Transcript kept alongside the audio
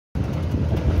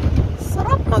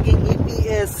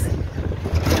EPS.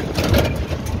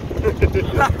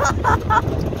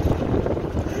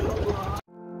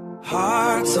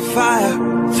 Hearts of fire,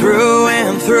 through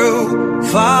and through.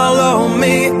 Follow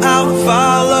me, I'll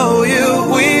follow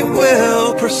you. We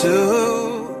will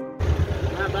pursue.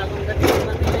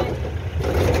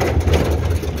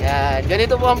 Yan,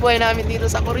 ganito po ang buhay namin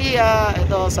dito sa Korea.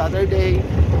 Ito, Saturday.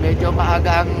 Medyo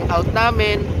maaga ang out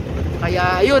namin.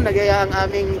 Kaya ayun, nagaya ang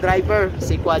aming driver,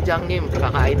 si Kwajang Nim.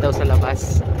 Kakain daw sa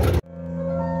labas.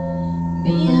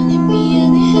 미안해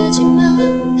미안해 하지마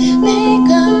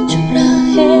내가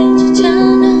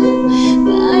초라해지잖아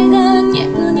빨간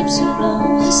예쁜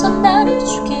입술로 와서 나를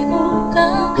죽이고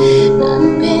가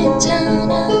난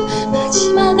괜찮아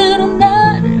마지막으로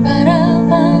나를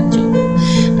바라봐줘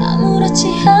아무렇지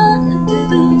않은 듯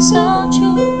웃어줘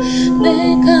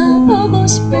내가 보고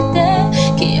싶을 때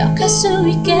기억할 수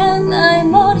있게 나의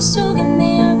머릿속에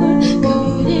내 얼굴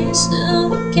그릴 수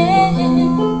있게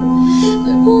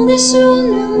보낼 수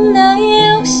없는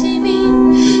나의 욕심이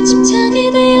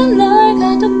집착이 되어 널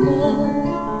가뒀고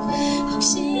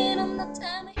혹시 이런 나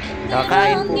때문에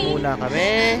Kakain po muna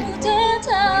kami dito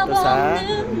sa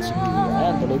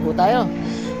ayan, tuloy po tayo.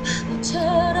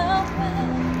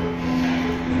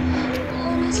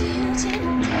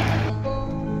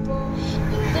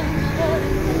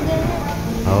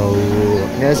 Oh,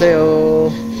 안녕하세요.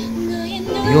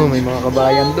 Yun, may mga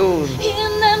kabayan doon.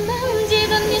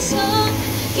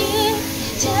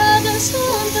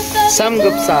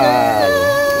 Samgyeopsal.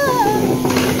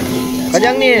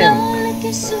 과장님,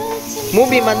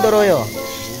 무비 만들어요.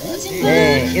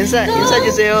 네, 인사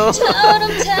주세요.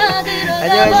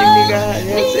 안녕하십니까?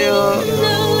 안녕하세요.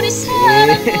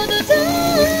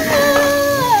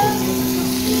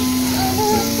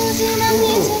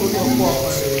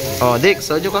 Dik,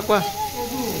 soju 갖고 와.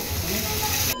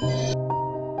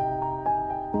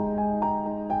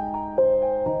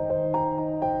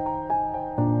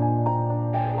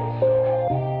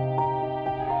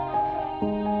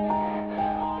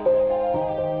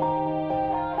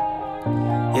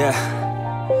 Yeah,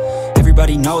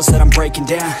 everybody knows that I'm breaking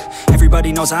down.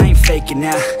 Everybody knows I ain't faking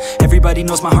now. Everybody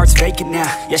knows my heart's vacant now.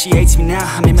 Yeah, she hates me now,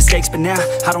 I made mistakes but now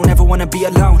I don't ever wanna be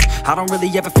alone. I don't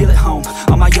really ever feel at home.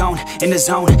 On my own, in the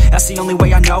zone, that's the only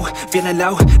way I know. Feeling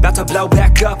low, about to blow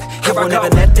back up. Here I never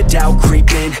let the doubt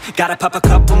creep in. Gotta pop a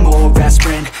couple more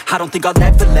aspirin. I don't think I'll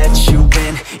ever let you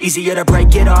in. Easier to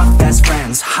break it off best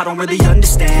friends. I don't really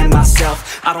understand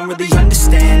myself. I don't really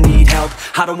understand, need help.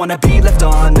 I don't wanna be left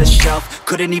on the shelf.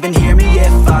 Couldn't even hear me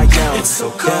if I yelled. It's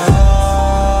so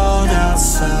cold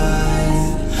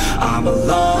outside, I'm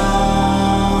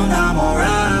alone, I'm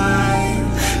alright.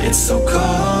 It's so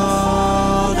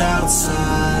cold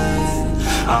outside,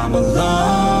 I'm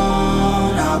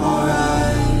alone, I'm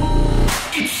alright.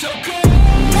 It's so cold.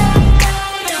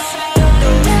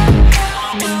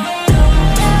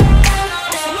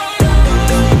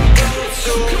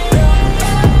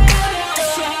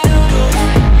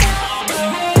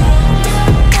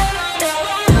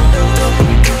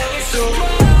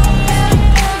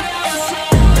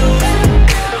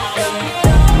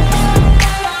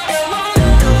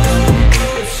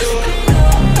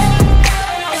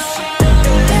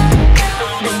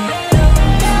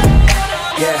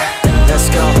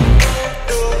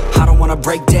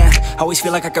 Break down, always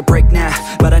feel like I could break now,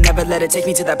 but I never let it take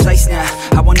me to that place now.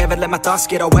 I won't ever let my thoughts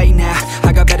get away now.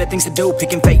 I got better things to do,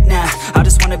 picking fate now. I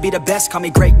just wanna be the best, call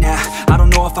me great now. I don't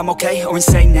know if I'm okay or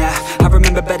insane now. I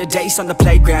remember better days on the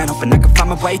playground, hoping I can find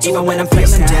my way. Even when I'm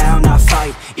feeling down, I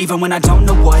fight. Even when I don't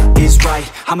know what is right,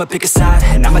 I'ma pick a side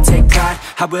and I'ma take pride.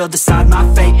 I will decide my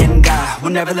fate and I will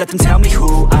never let them tell me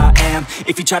who I am.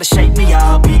 If you try to shape me,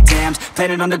 I'll be damned.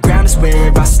 Planet on the ground is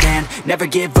where I stand. Never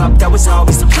give up, that was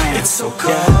always the plan. It's so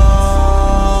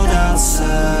cold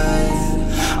outside,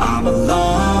 I'm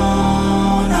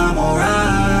alone, I'm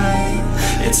alright.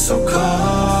 It's so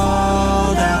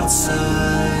cold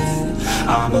outside,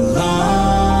 I'm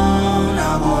alone,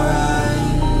 I'm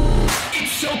alright.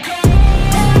 It's so cold.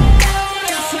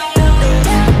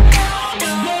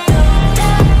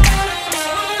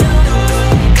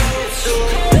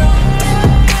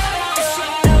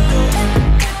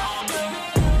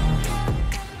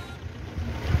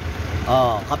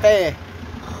 Oh, kape.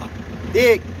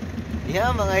 Dik.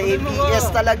 Yan, mga EPS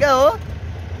talaga, oh.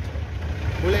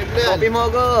 Bule-bule yan. Kopi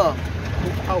mogo.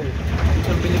 Bukaw.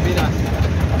 Isang Pilipinas.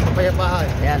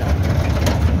 Kapayapahan. Ayan, oh.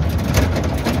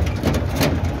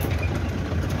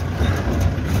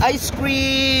 Ice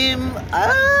cream.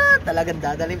 Talagang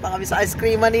dadalhin pa kami sa ice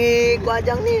cream ni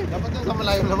Kwajang ni. Dapat yung sa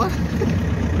malayong naman.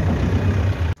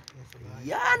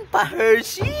 Yan, pa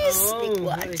Hershey's ni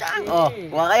Kwajang. Oh,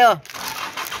 kuha kayo.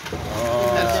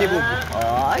 Oh. sibuk.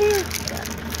 Ay.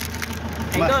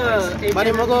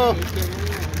 Mani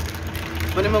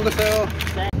mo gusto.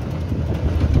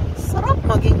 Sarap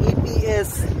maging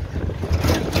EPS.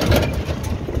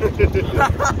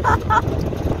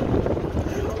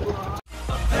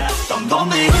 I'm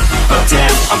lonely, but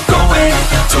damn, I'm going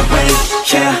to win,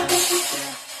 yeah.